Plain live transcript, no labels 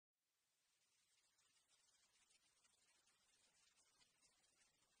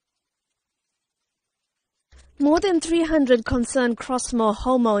More than 300 concerned Crossmoor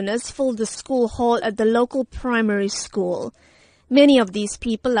homeowners filled the school hall at the local primary school. Many of these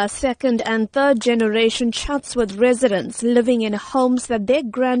people are second and third generation Chatsworth residents living in homes that their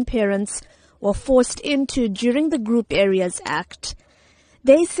grandparents were forced into during the Group Areas Act.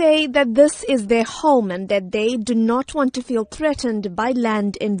 They say that this is their home and that they do not want to feel threatened by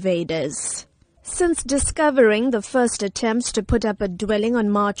land invaders. Since discovering the first attempts to put up a dwelling on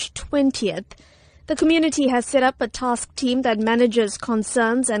March 20th, the community has set up a task team that manages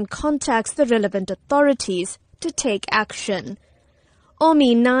concerns and contacts the relevant authorities to take action.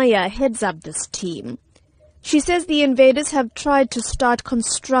 Omi Naya heads up this team. She says the invaders have tried to start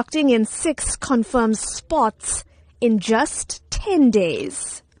constructing in 6 confirmed spots in just 10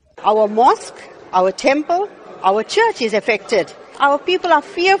 days. Our mosque, our temple, our church is affected. Our people are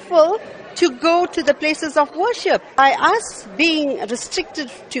fearful to go to the places of worship. By us being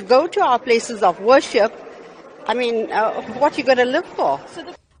restricted to go to our places of worship, what are you going to live for?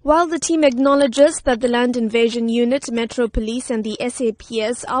 While the team acknowledges that the Land Invasion Unit, Metro Police and the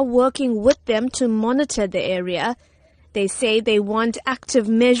SABC are working with them to monitor the area, they say they want active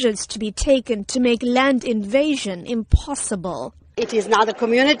measures to be taken to make land invasion impossible. It is now the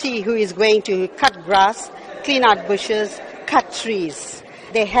community who is going to cut grass, clean out bushes, cut trees.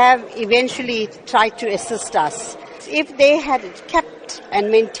 They have eventually tried to assist us. If they had kept and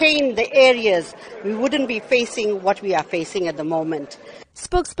maintained the areas, we wouldn't be facing what we are facing at the moment.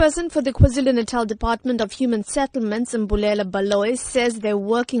 Spokesperson for the KwaZulu-Natal Department of Human Settlements, Mbulela Baloy, says they're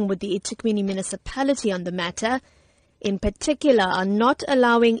working with the eThekwini municipality on the matter, in particular are not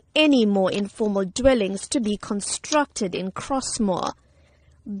allowing any more informal dwellings to be constructed in Crossmoor.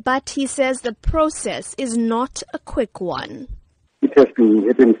 But he says the process is not a quick one. It has been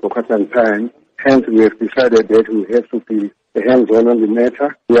happening for quite some time. Hence, we have decided that we have to be hands-on on the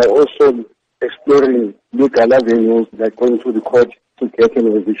matter. We are also exploring legal avenues like going to the court to get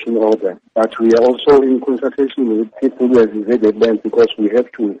an eviction order. But we are also in consultation with people who have invaded land because we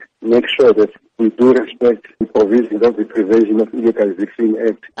have to make sure that we do respect the provisions of the Prevention of Illegal Eviction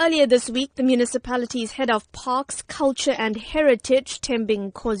Act. Earlier this week, the municipality's head of Parks, Culture and Heritage,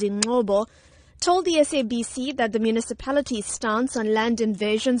 Tembing Khozi-Ngobo, told the SABC that the municipality's stance on land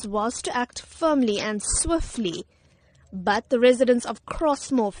invasions was to act firmly and swiftly. But the residents of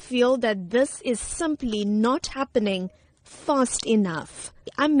Crossmoor feel that this is simply not happening fast enough.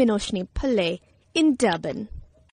 I'm Minoshni Pillay in Durban.